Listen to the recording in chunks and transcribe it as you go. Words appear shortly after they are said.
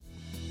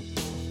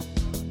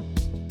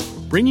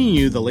Bringing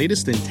you the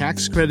latest in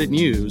tax credit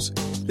news,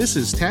 this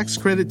is Tax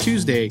Credit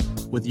Tuesday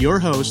with your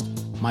host,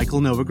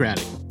 Michael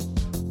Novogradac.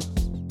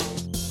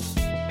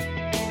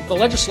 The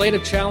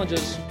legislative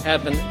challenges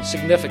have been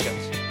significant.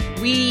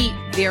 We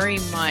very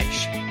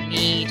much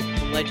need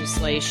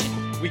legislation.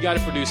 We got to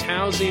produce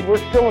housing. We're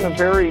still in a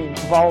very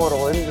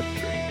volatile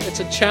industry.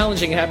 It's a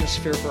challenging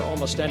atmosphere for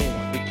almost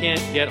anyone. We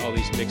can't get all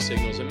these mixed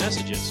signals and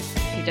messages.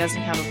 If he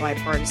doesn't have a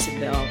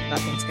bipartisan bill,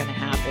 nothing's going to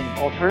happen.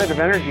 Alternative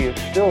energy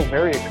is still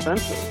very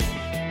expensive.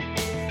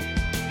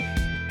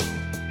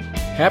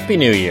 Happy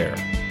New Year!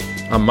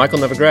 I'm Michael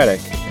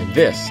Novogradac, and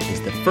this is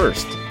the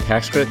first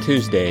Tax Credit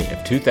Tuesday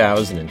of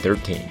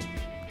 2013.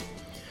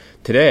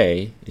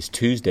 Today is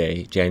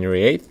Tuesday,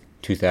 January 8th,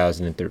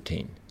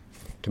 2013.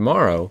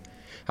 Tomorrow,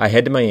 I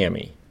head to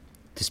Miami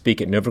to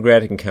speak at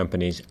Novogradac &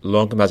 Company's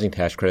Low-Income Housing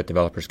Tax Credit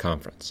Developers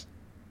Conference.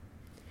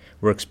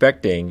 We're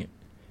expecting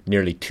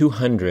nearly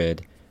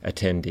 200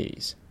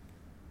 attendees.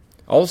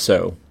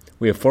 Also,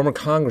 we have former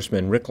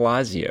Congressman Rick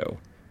Lazio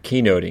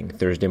keynoting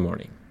Thursday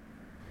morning.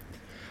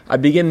 I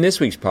begin this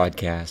week's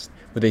podcast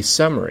with a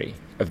summary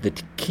of the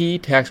key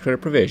tax credit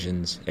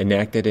provisions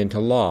enacted into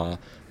law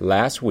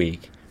last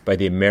week by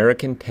the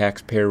American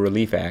Taxpayer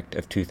Relief Act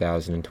of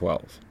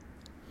 2012.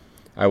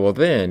 I will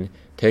then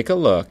take a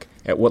look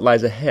at what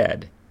lies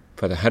ahead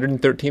for the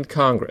 113th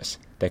Congress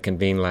that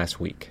convened last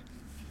week.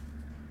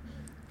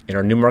 In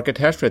our new market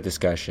tax credit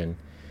discussion,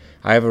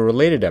 I have a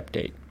related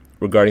update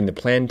regarding the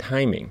planned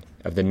timing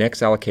of the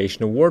next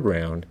allocation award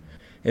round.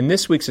 In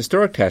this week's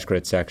historic tax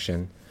credit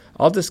section,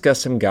 I'll discuss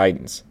some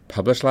guidance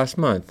published last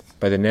month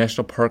by the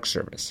National Park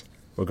Service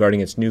regarding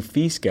its new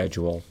fee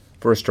schedule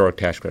for historic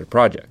tax credit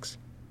projects.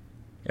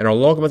 In our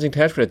local housing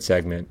tax credit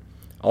segment,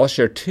 I'll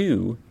share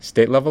two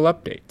state-level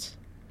updates.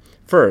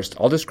 First,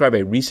 I'll describe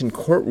a recent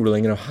court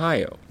ruling in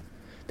Ohio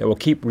that will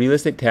keep real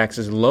estate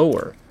taxes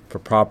lower for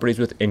properties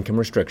with income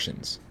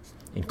restrictions,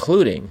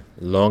 including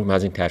low-income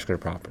housing tax credit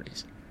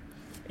properties.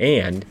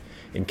 And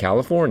in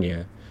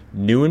California,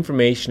 new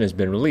information has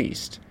been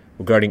released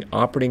regarding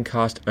operating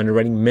cost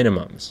underwriting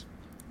minimums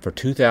for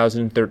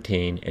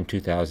 2013 and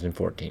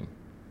 2014.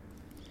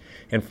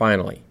 And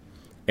finally,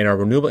 in our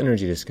renewable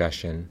energy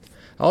discussion,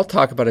 I'll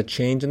talk about a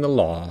change in the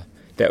law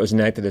that was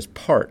enacted as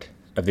part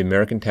of the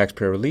American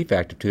Taxpayer Relief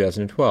Act of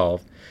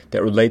 2012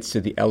 that relates to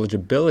the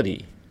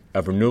eligibility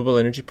of renewable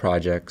energy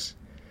projects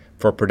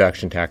for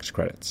production tax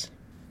credits.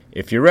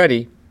 If you're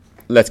ready,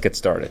 let's get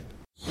started.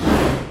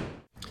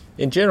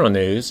 In general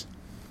news,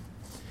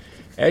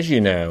 as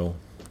you know,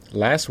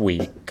 last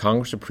week,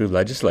 Congress approved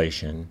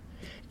legislation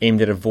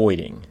aimed at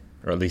avoiding,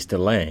 or at least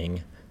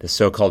delaying, the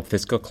so-called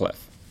fiscal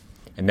cliff,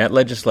 and that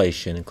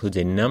legislation includes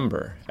a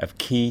number of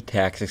key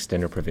tax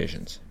extender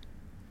provisions.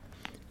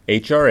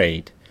 H.R.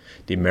 8,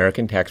 the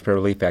American Taxpayer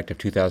Relief Act of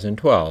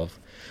 2012,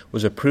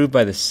 was approved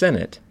by the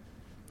Senate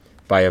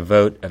by a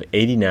vote of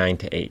 89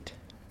 to 8,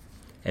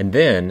 and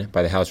then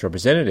by the House of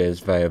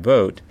Representatives by a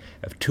vote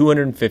of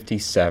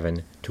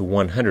 257 to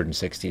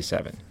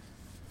 167.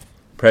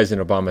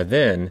 President Obama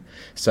then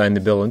signed the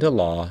bill into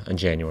law on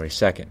January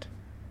 2nd.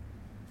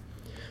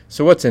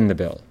 So what's in the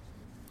bill?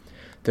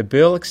 The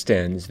bill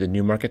extends the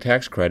new market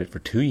tax credit for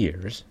 2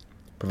 years,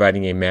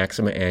 providing a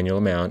maximum annual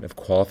amount of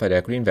qualified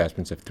equity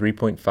investments of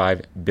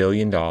 $3.5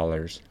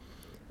 billion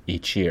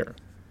each year.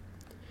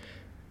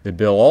 The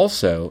bill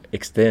also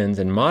extends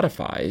and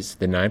modifies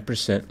the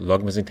 9%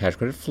 low-income housing tax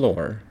credit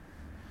floor,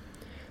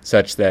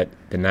 such that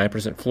the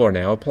 9% floor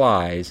now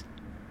applies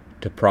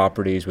to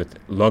properties with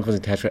low-income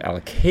housing tax credit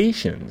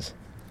allocations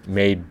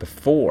made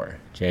before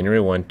January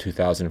 1,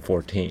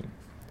 2014.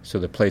 So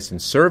the place in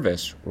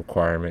service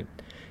requirement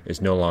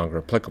is no longer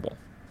applicable.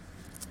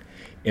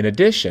 In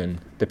addition,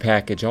 the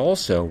package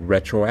also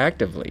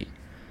retroactively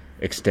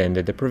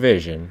extended the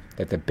provision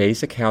that the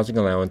basic housing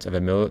allowance of a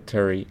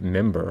military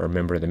member or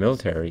member of the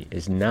military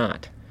is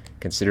not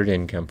considered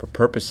income for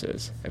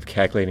purposes of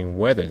calculating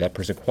whether that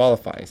person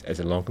qualifies as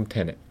a low-income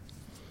tenant.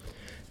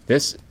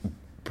 This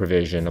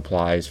provision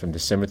applies from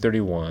December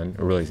 31,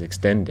 or really is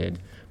extended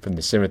from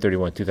December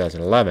 31,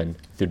 2011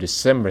 through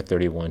December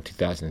 31,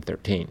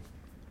 2013.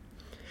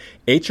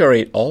 H.R.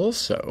 8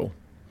 also,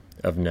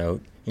 of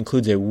note,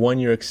 includes a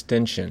 1-year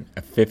extension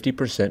of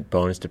 50%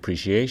 bonus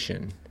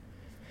depreciation,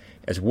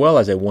 as well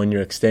as a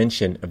 1-year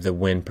extension of the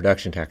wind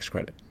production tax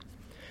credit.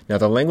 Now,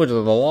 the language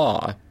of the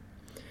law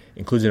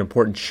includes an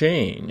important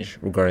change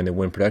regarding the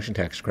wind production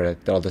tax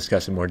credit that I'll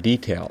discuss in more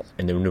detail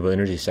in the renewable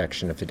energy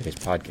section of today's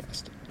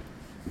podcast.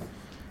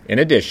 In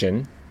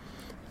addition,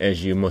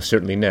 as you most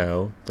certainly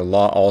know, the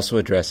law also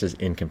addresses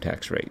income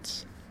tax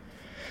rates.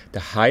 The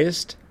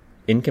highest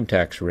income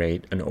tax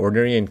rate on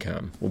ordinary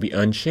income will be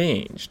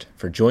unchanged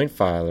for joint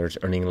filers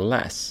earning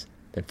less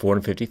than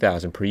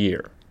 $450,000 per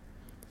year,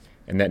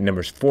 and that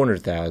number is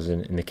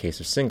 $400,000 in the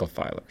case of single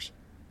filers.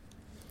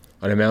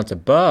 On amounts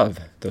above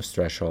those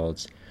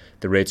thresholds,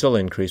 the rates will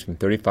increase from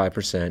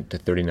 35% to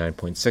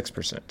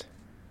 39.6%.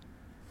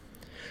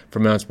 For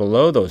amounts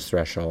below those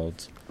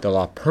thresholds, the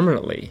law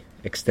permanently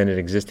extended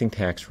existing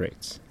tax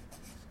rates.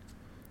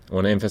 I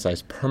want to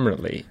emphasize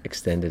permanently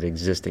extended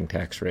existing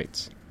tax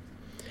rates.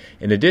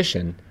 In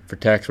addition, for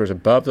taxpayers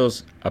above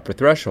those upper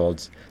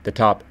thresholds, the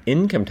top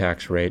income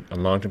tax rate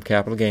on long-term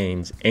capital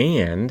gains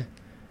and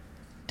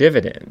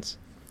dividends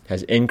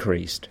has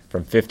increased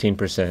from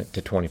 15%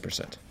 to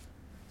 20%.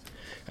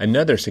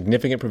 Another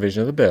significant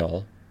provision of the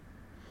bill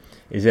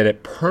is that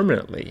it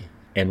permanently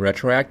and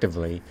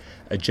retroactively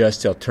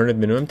adjusts the alternative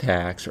minimum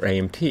tax, or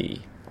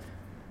AMT,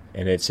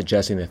 and it's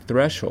adjusting the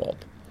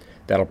threshold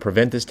that will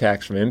prevent this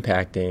tax from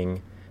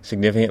impacting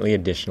significantly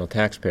additional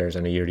taxpayers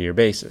on a year-to-year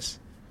basis.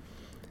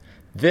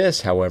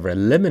 This, however,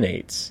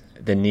 eliminates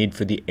the need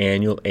for the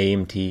annual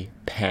AMT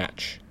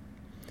patch.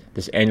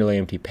 This annual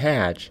AMT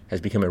patch has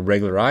become a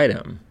regular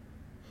item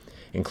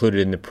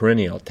included in the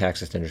perennial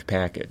tax extenders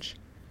package,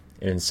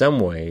 and in some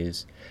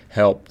ways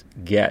helped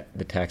get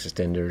the tax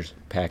extenders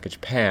package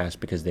passed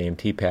because the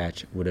AMT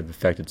patch would have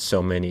affected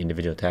so many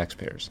individual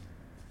taxpayers.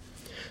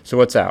 So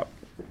what's out?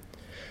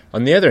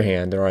 On the other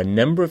hand, there are a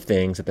number of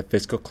things that the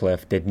fiscal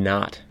cliff did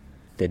not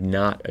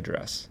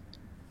address.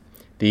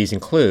 These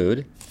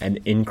include an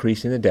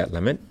increase in the debt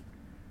limit,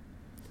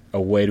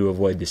 a way to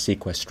avoid the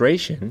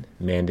sequestration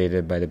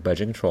mandated by the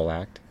Budget Control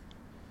Act,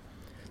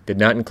 did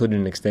not include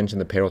an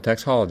extension of the payroll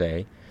tax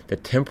holiday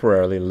that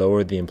temporarily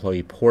lowered the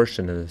employee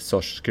portion of the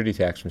Social Security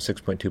tax from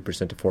 6.2% to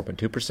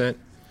 4.2%,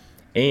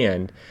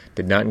 and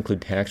did not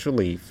include tax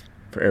relief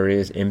for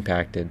areas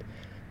impacted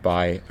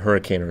by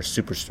Hurricane or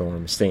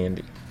Superstorm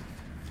Sandy.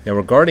 Now,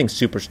 regarding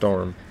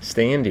Superstorm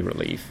Sandy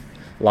relief,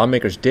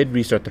 lawmakers did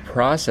restart the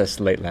process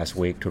late last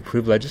week to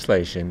approve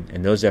legislation,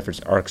 and those efforts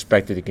are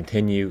expected to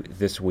continue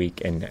this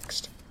week and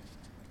next.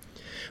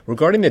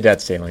 Regarding the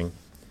debt ceiling,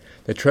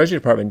 the Treasury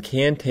Department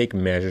can take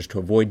measures to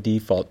avoid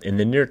default in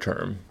the near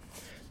term,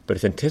 but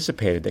it's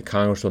anticipated that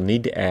Congress will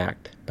need to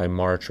act by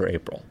March or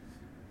April.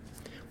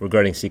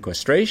 Regarding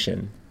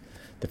sequestration,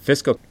 the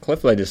fiscal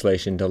cliff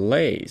legislation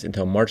delays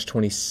until March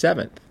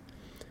 27th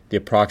the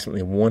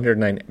approximately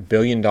 $109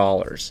 billion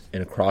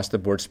in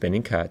across-the-board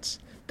spending cuts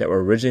that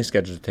were originally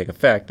scheduled to take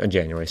effect on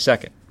January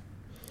 2nd.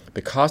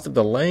 The cost of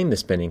delaying the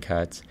spending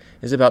cuts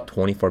is about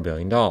 $24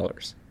 billion,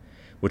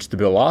 which the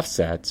bill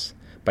offsets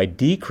by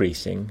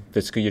decreasing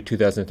fiscal year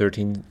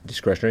 2013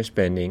 discretionary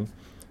spending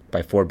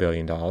by $4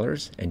 billion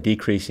and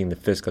decreasing the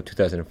fiscal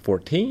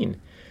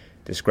 2014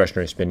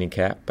 discretionary spending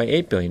cap by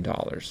 $8 billion.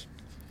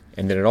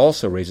 And then it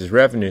also raises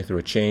revenue through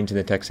a change in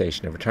the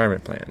taxation of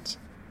retirement plans.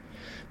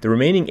 The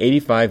remaining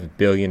 $85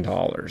 billion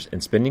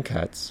in spending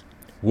cuts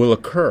will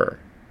occur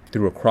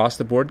through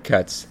across-the-board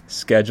cuts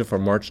scheduled for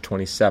March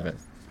 27th.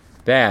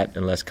 That,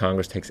 unless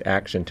Congress takes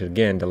action to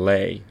again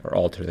delay or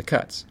alter the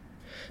cuts.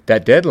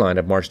 That deadline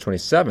of March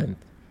 27th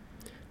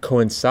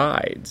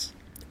coincides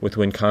with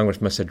when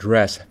Congress must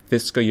address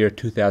fiscal year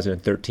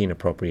 2013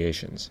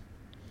 appropriations,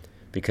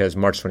 because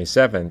March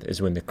 27th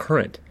is when the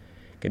current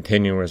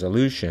continuing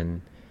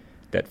resolution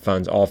that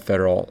funds all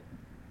federal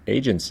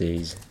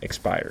agencies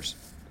expires.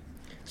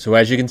 So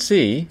as you can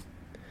see,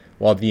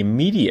 while the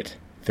immediate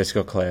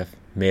fiscal cliff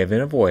may have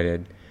been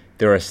avoided,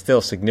 there are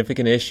still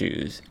significant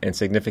issues and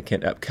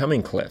significant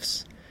upcoming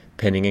cliffs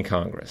pending in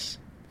Congress.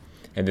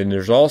 And then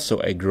there's also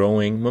a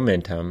growing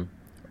momentum,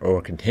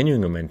 or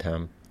continuing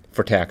momentum,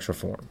 for tax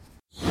reform.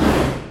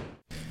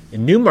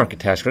 In new market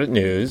tax credit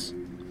news,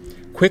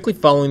 quickly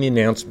following the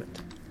announcement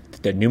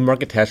that the new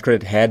market tax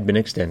credit had been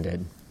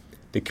extended,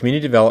 the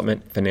Community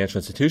Development Financial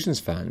Institutions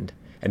Fund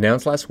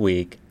announced last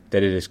week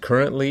that it is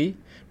currently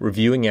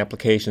reviewing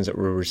applications that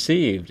were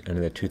received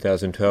under the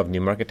 2012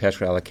 new market tax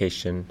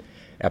credit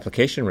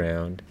application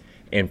round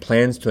and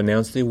plans to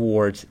announce the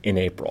awards in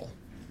April.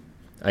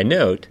 I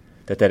note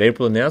that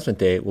April announcement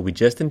date will be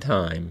just in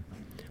time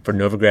for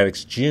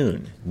Novogradic's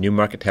June New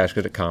Market Tax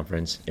Credit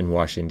Conference in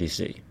Washington,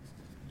 D.C.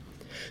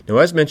 Now,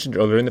 as mentioned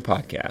earlier in the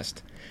podcast,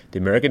 the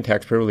American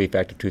Taxpayer Relief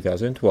Act of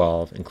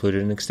 2012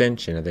 included an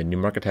extension of the New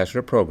Market Tax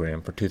Credit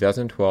program for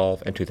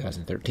 2012 and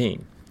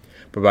 2013,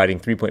 providing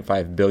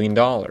 $3.5 billion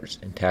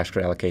in tax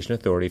credit allocation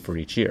authority for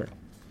each year.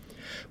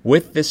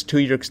 With this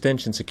 2-year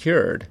extension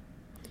secured,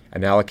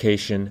 an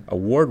allocation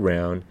award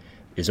round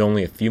is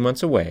only a few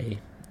months away,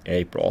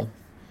 April.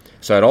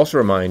 So I'd also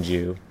remind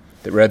you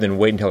that rather than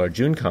wait until our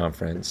June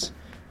conference,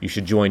 you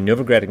should join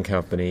Novogradic &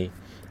 Company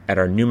at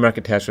our New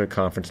Market Tax Credit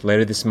Conference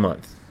later this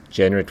month,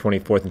 January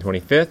 24th and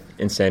 25th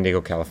in San Diego,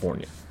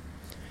 California.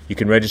 You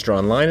can register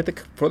online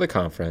for the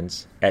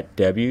conference at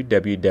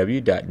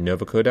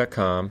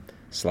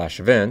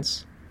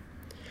www.novoco.com/events.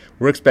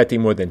 We're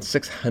expecting more than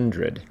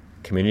 600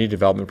 community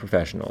development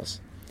professionals,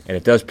 and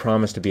it does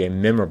promise to be a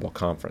memorable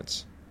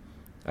conference.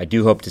 I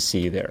do hope to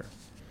see you there.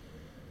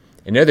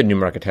 In other new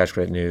market tax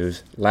credit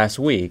news, last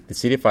week the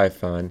CDFI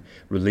Fund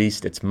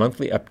released its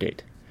monthly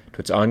update to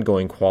its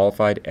ongoing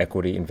Qualified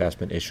Equity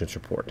Investment Issuance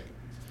Report.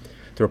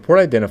 The report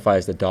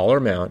identifies the dollar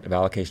amount of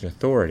allocation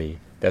authority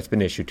that's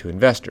been issued to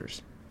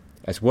investors,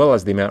 as well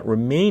as the amount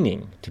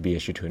remaining to be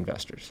issued to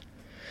investors.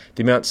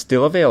 The amount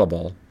still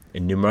available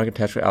in new market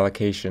tax credit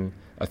allocation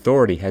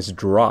authority has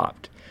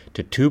dropped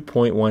to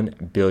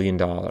 $2.1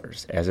 billion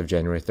as of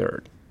January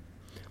 3rd.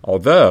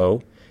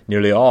 Although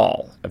nearly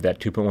all of that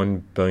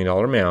 $2.1 billion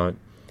amount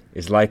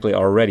is likely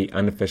already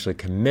unofficially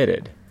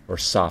committed or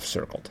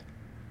soft-circled.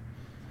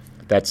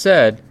 That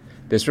said,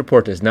 this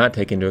report does not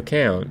take into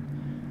account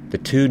the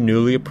two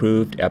newly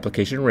approved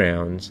application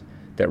rounds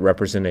that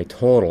represent a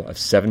total of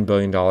 $7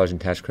 billion in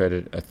tax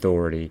credit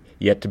authority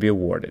yet to be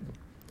awarded,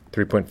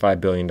 $3.5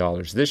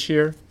 billion this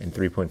year and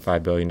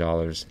 $3.5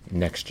 billion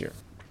next year.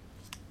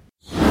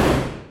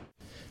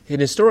 In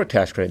historic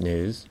tax credit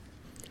news,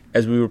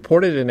 as we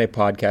reported in a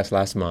podcast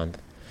last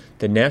month,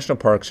 the National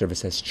Park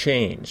Service has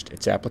changed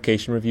its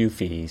application review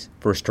fees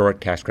for historic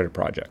tax credit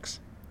projects.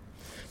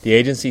 The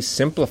agency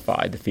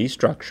simplified the fee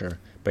structure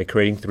by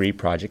creating 3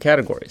 project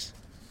categories.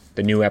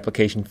 The new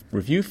application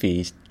review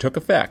fees took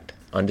effect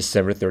on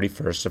December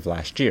 31st of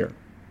last year.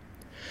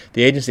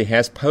 The agency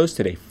has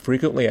posted a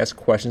frequently asked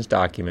questions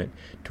document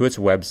to its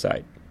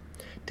website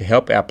to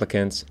help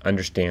applicants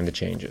understand the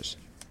changes.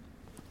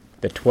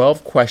 The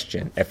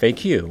 12-question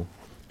FAQ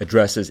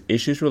addresses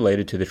issues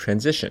related to the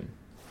transition,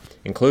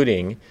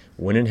 including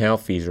when and how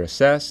fees are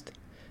assessed,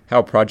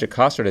 how project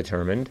costs are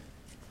determined,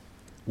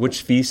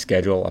 which fee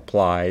schedule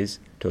applies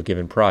to a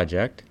given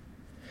project,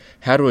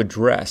 how to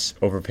address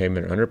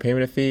overpayment or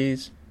underpayment of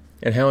fees,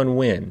 and how and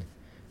when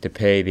to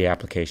pay the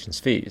application's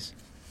fees.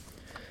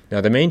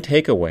 Now, the main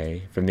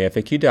takeaway from the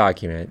FAQ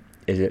document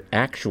is that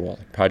actual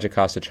project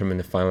costs determine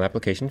the final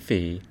application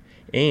fee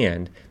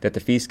and that the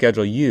fee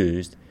schedule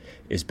used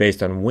is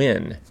based on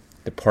when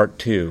the Part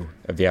 2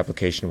 of the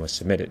application was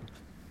submitted.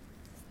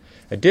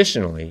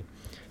 Additionally,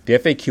 the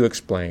FAQ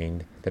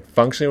explained that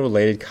functionally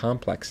related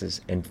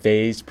complexes and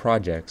phased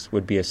projects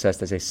would be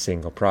assessed as a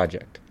single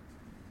project.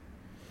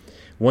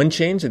 One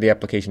change to the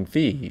application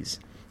fees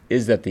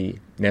is that the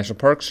National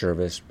Park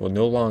Service will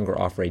no longer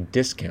offer a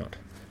discount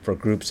for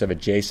groups of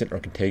adjacent or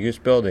contiguous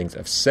buildings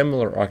of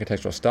similar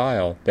architectural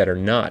style that are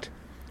not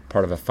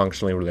part of a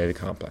functionally related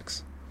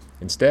complex.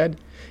 Instead,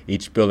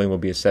 each building will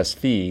be assessed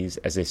fees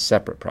as a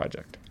separate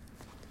project.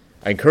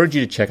 I encourage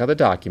you to check out the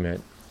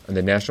document on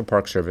the National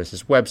Park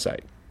Service's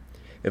website.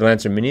 It'll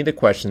answer many of the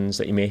questions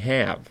that you may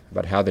have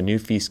about how the new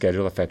fee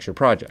schedule affects your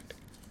project.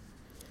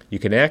 You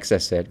can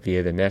access it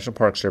via the National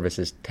Park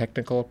Service's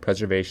Technical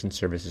Preservation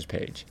Services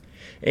page.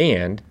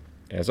 And,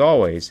 as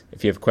always,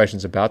 if you have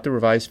questions about the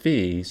revised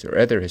fees or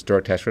other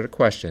historic tax credit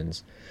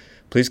questions,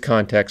 please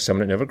contact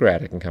someone at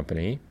Novogradac &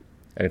 Company.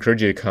 I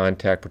encourage you to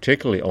contact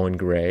particularly Owen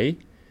Gray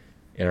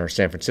in our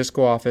San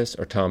Francisco office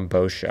or Tom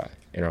Boscia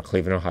in our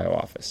Cleveland, Ohio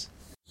office.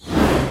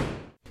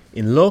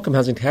 In low-income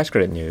housing tax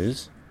credit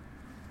news,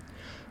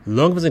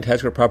 low-income housing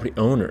tax credit property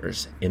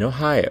owners in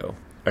Ohio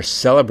are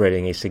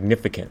celebrating a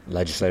significant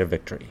legislative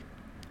victory.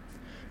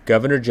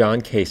 Governor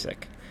John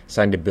Kasich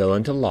signed a bill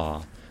into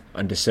law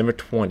on December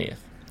 20th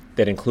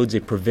that includes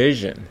a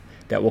provision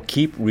that will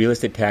keep real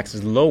estate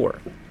taxes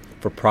lower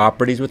for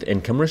properties with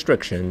income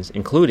restrictions,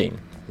 including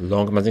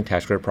low-income housing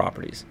tax credit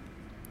properties.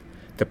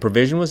 The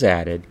provision was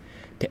added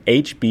to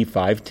HB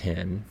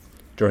 510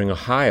 during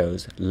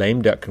Ohio's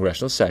lame duck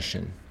congressional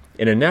session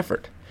in an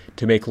effort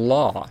to make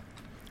law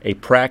a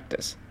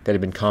practice that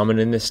had been common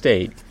in the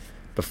state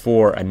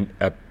before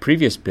a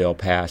previous bill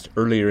passed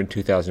earlier in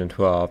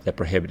 2012 that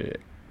prohibited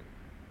it.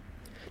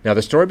 Now,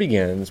 the story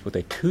begins with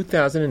a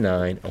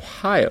 2009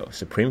 Ohio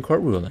Supreme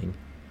Court ruling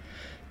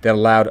that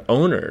allowed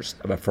owners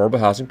of affordable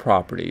housing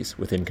properties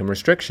with income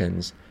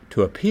restrictions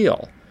to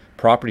appeal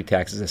property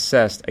taxes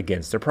assessed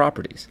against their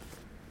properties.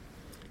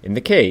 In the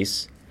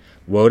case,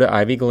 Woda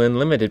Ivy Glen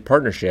Limited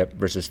Partnership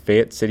versus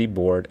Fayette City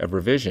Board of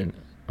Revision,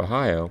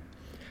 Ohio,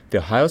 the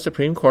Ohio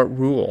Supreme Court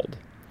ruled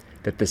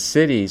that the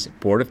city's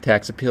Board of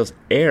Tax Appeals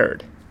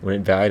erred when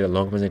it valued a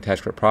low-income housing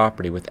tax credit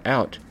property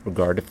without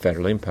regard to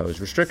federally imposed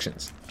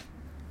restrictions.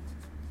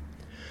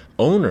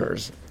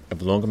 Owners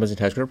of low-income housing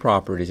tax credit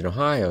properties in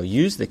Ohio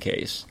used the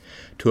case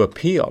to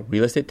appeal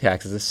real estate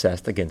taxes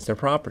assessed against their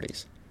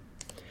properties.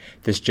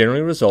 This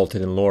generally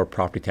resulted in lower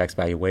property tax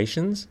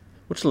valuations,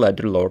 which led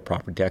to lower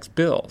property tax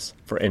bills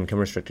for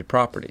income-restricted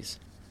properties.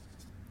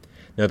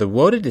 Now, the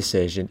Woda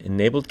decision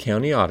enabled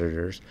county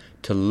auditors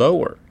to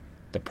lower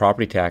the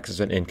property taxes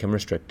on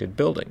income-restricted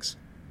buildings.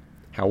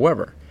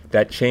 However,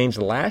 that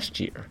changed last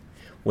year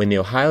when the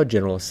Ohio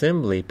General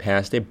Assembly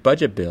passed a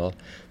budget bill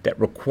that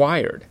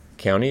required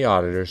county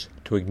auditors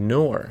to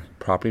ignore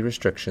property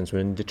restrictions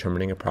when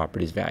determining a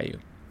property's value.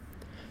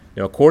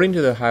 Now, according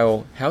to the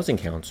Ohio Housing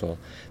Council,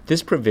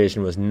 this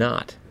provision was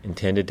not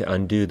intended to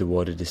undo the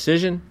Woda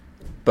decision,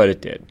 but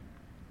it did.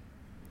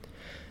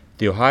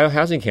 The Ohio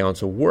Housing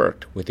Council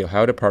worked with the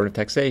Ohio Department of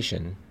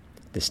Taxation,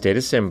 the State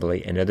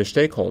Assembly, and other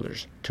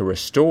stakeholders to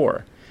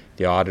restore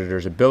the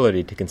auditor's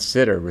ability to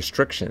consider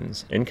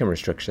restrictions, income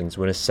restrictions,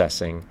 when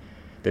assessing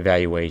the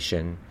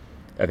valuation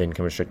of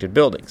income-restricted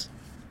buildings.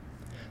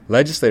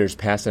 Legislators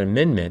passed an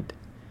amendment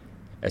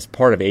as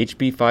part of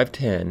HB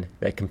 510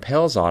 that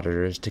compels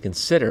auditors to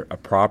consider a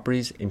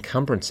property's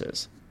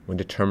encumbrances when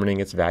determining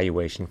its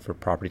valuation for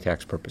property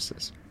tax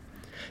purposes.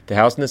 The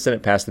House and the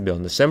Senate passed the bill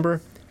in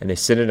December, and they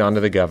sent it on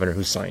to the governor,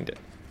 who signed it.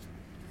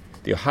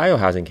 The Ohio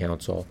Housing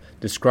Council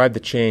described the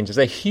change as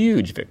a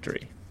huge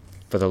victory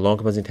for the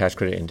low-income housing tax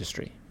credit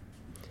industry.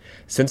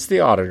 Since the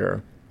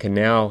auditor can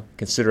now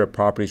consider a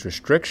property's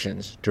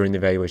restrictions during the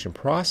valuation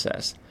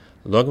process,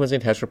 low-income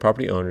tax credit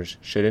property owners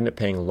should end up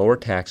paying lower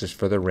taxes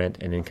for their rent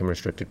and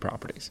income-restricted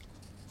properties.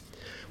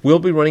 We'll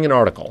be running an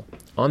article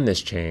on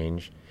this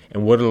change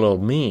and what it'll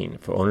mean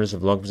for owners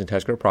of low-income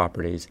tax credit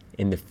properties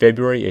in the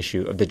February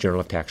issue of the Journal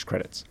of Tax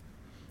Credits.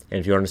 And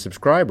if you aren't a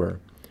subscriber,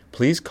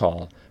 please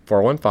call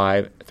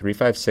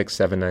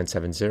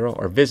 415-356-7970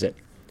 or visit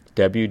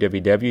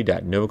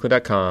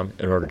www.novaco.com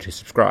in order to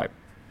subscribe.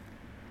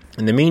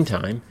 In the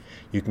meantime,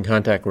 you can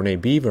contact Renee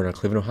Beaver in our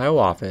Cleveland, Ohio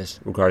office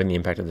regarding the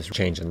impact of this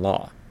change in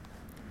law.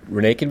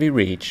 Renee can be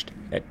reached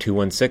at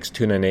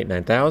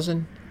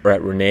 216-298-9000 or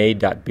at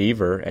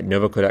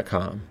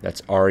renee.beaver@novaco.com.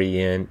 That's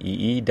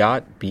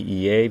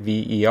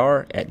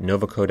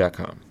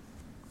renee.beaver@novaco.com.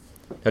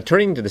 Now,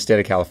 turning to the state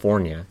of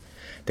California,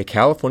 the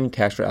California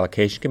Tax Credit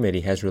Allocation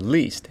Committee has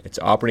released its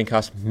operating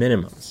cost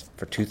minimums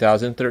for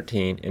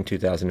 2013 and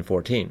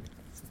 2014.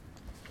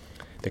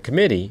 The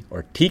committee,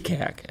 or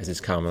TCAC as it's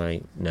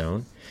commonly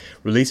known,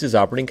 releases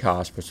operating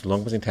costs for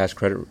low-income tax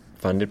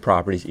credit-funded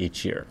properties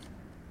each year.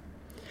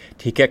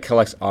 TCAC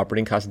collects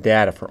operating cost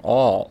data for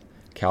all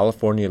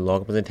California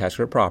low-income tax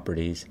credit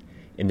properties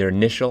in their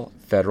initial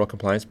federal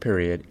compliance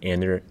period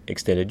and their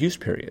extended use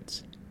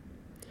periods.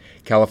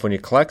 California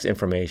collects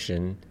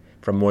information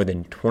from more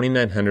than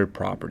 2,900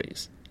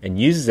 properties and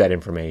uses that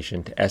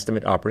information to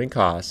estimate operating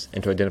costs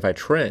and to identify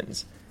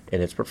trends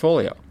in its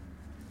portfolio.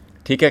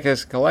 TCAC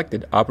has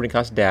collected operating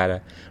cost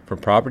data from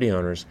property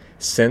owners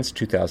since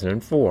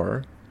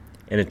 2004,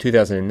 and in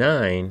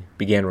 2009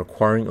 began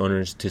requiring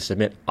owners to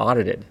submit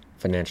audited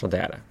financial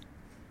data.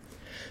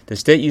 The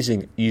state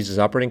uses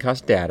operating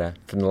cost data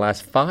from the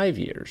last 5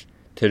 years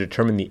to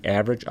determine the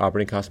average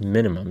operating cost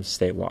minimums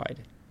statewide,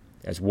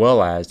 as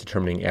well as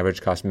determining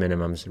average cost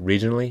minimums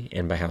regionally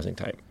and by housing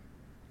type.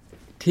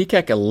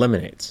 TCAC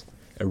eliminates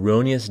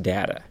erroneous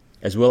data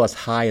as well as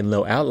high and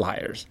low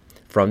outliers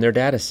from their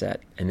data set,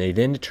 and they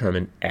then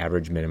determine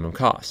average minimum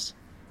costs.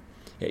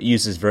 It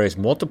uses various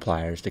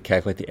multipliers to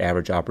calculate the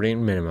average operating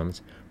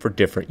minimums for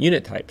different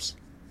unit types.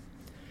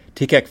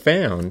 TCAC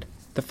found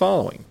the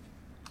following.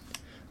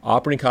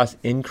 Operating costs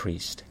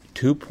increased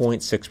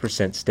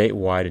 2.6%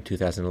 statewide in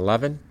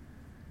 2011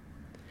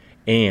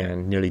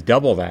 and nearly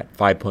double that,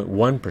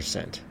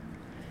 5.1%,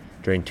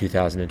 during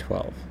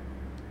 2012.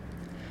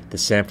 The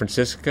San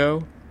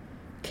Francisco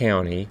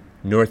County,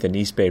 North and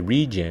East Bay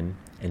region,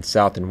 and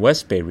South and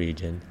West Bay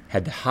region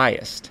had the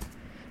highest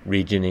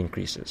region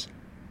increases.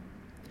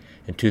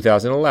 In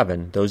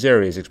 2011, those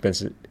areas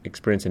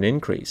experienced an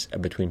increase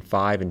of between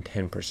 5 and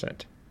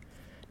 10%.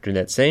 During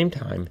that same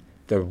time,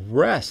 the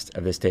rest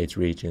of the state's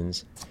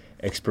regions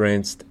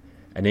experienced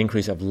an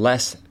increase of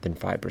less than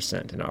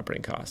 5% in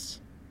operating costs.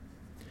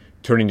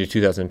 Turning to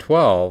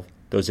 2012,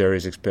 those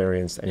areas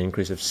experienced an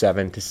increase of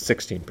 7 to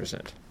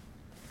 16%.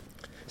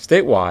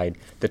 Statewide,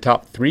 the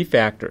top 3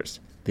 factors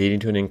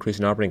leading to an increase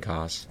in operating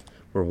costs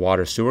were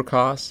water sewer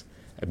costs,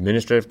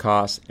 administrative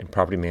costs, and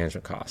property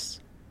management costs.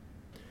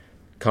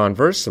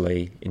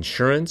 Conversely,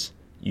 insurance,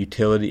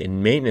 utility,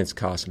 and maintenance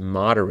costs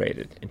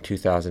moderated in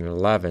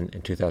 2011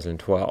 and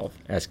 2012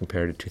 as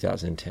compared to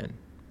 2010.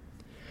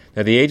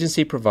 Now, the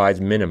agency provides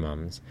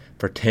minimums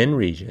for 10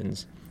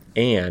 regions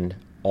and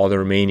all the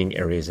remaining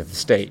areas of the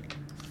state.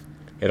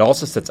 It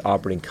also sets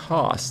operating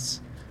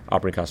cost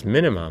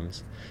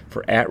minimums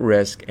for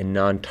at-risk and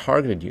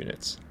non-targeted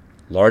units,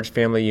 large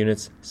family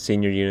units,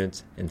 senior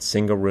units, and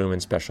single-room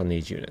and special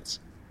needs units.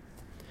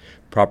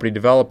 Property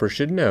developers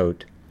should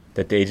note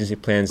that the agency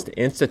plans to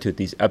institute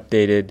these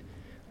updated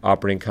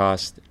operating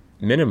cost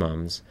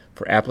minimums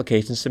for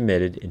applications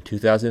submitted in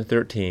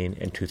 2013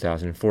 and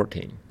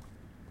 2014.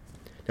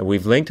 Now,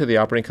 we've linked to the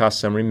operating cost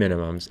summary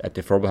minimums at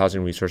the Affordable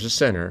Housing Resources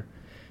Center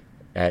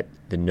at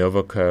the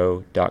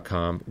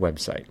novaco.com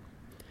website.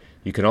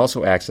 You can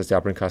also access the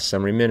operating cost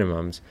summary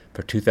minimums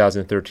for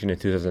 2013 and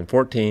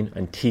 2014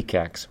 on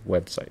TCAC's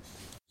website.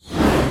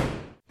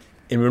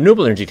 In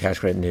renewable energy tax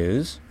credit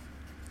news,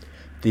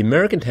 the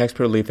American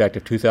Taxpayer Relief Act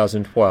of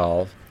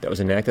 2012 that was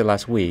enacted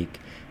last week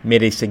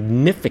made a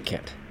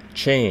significant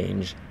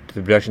change to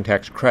the production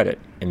tax credit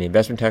and the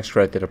investment tax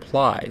credit that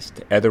applies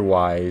to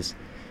otherwise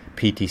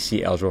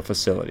PTC-eligible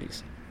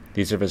facilities.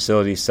 These are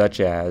facilities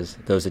such as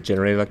those that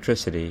generate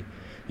electricity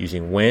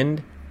using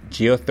wind,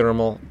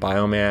 geothermal,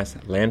 biomass,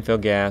 landfill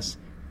gas,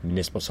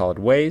 municipal solid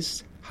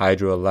waste,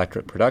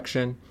 hydroelectric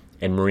production,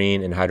 and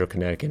marine and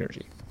hydrokinetic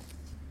energy.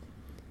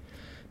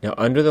 Now,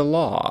 under the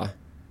law,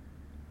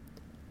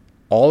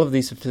 all of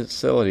these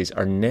facilities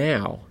are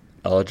now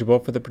eligible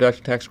for the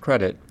production tax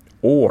credit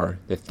or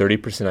the 30%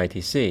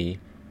 ITC,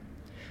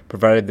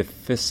 provided the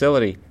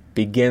facility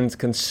begins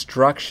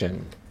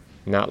construction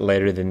not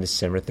later than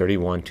December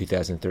 31,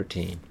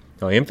 2013.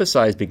 Now, I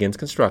emphasize begins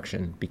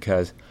construction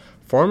because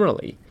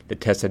formerly the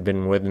test had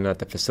been whether or not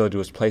the facility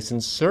was placed in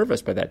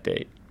service by that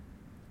date,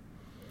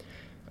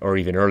 or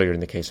even earlier in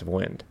the case of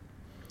wind.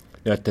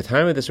 Now, at the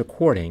time of this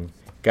recording,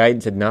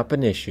 guidance had not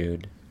been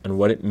issued on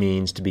what it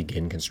means to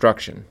begin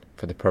construction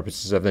for the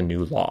purposes of the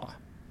new law.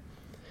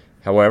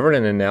 However,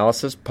 in an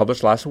analysis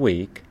published last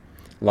week,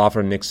 law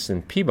firm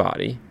Nixon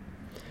Peabody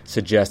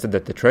suggested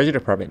that the Treasury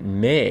Department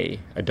may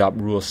adopt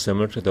rules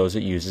similar to those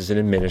it uses in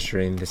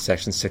administering the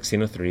Section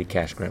 1603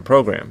 cash grant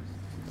program.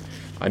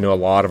 I know a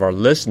lot of our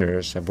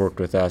listeners have worked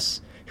with us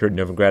here at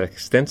Novogradac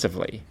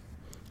extensively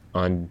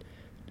on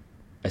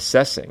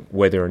assessing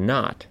whether or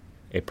not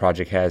a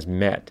project has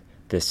met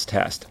this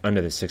test under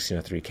the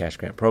 1603 cash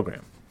grant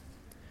program.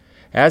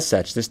 As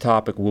such, this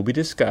topic will be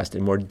discussed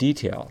in more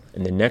detail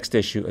in the next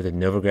issue of the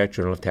Novogradac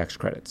Journal of Tax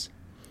Credits.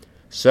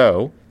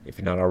 So, if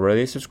you're not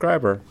already a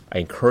subscriber, I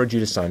encourage you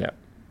to sign up.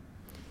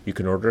 You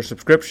can order a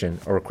subscription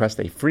or request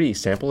a free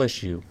sample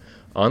issue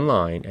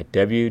online at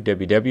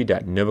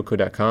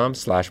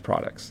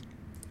www.novoco.com/products.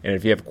 And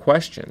if you have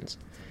questions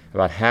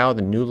about how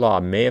the new law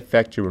may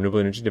affect your renewable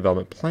energy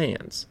development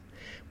plans,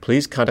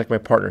 please contact my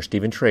partner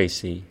Stephen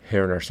Tracy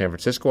here in our San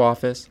Francisco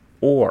office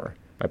or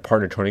my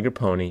partner Tony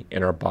Grapponi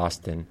in our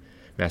Boston,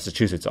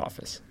 Massachusetts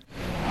office.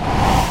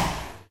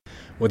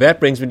 Well, that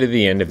brings me to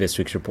the end of this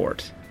week's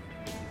report.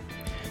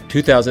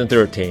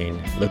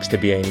 2013 looks to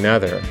be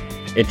another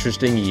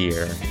interesting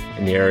year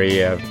in the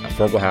area of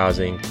affordable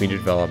housing, community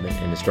development,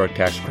 and historic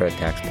tax credit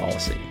tax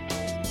policy.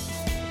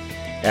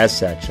 As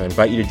such, I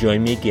invite you to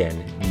join me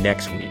again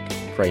next week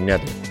for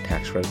another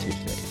Tax Credit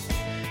Tuesday.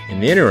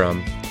 In the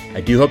interim, I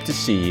do hope to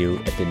see you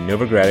at the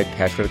Novogradac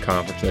Tax Credit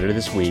Conference later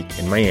this week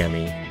in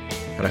Miami,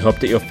 and I hope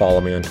that you'll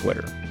follow me on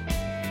Twitter.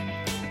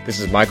 This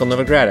is Michael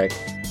Novogradac,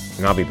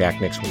 and I'll be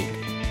back next week.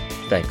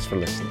 Thanks for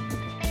listening.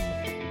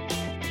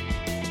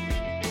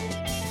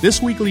 This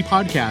weekly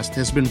podcast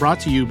has been brought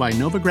to you by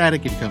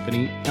Novogradac &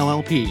 Company,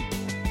 LLP.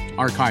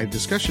 Archived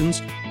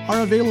discussions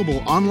are available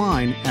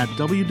online at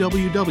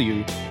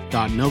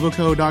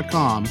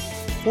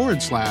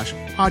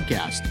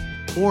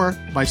www.novoco.com/podcast or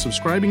by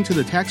subscribing to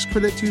the Tax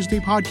Credit Tuesday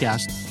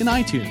podcast in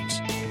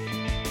iTunes.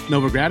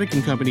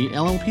 Novogradac & Company,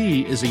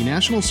 LLP is a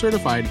national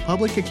certified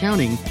public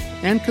accounting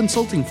and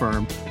consulting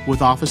firm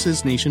with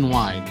offices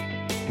nationwide.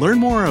 Learn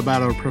more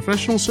about our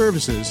professional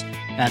services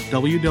at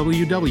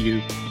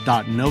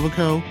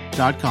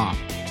www.novoco.com.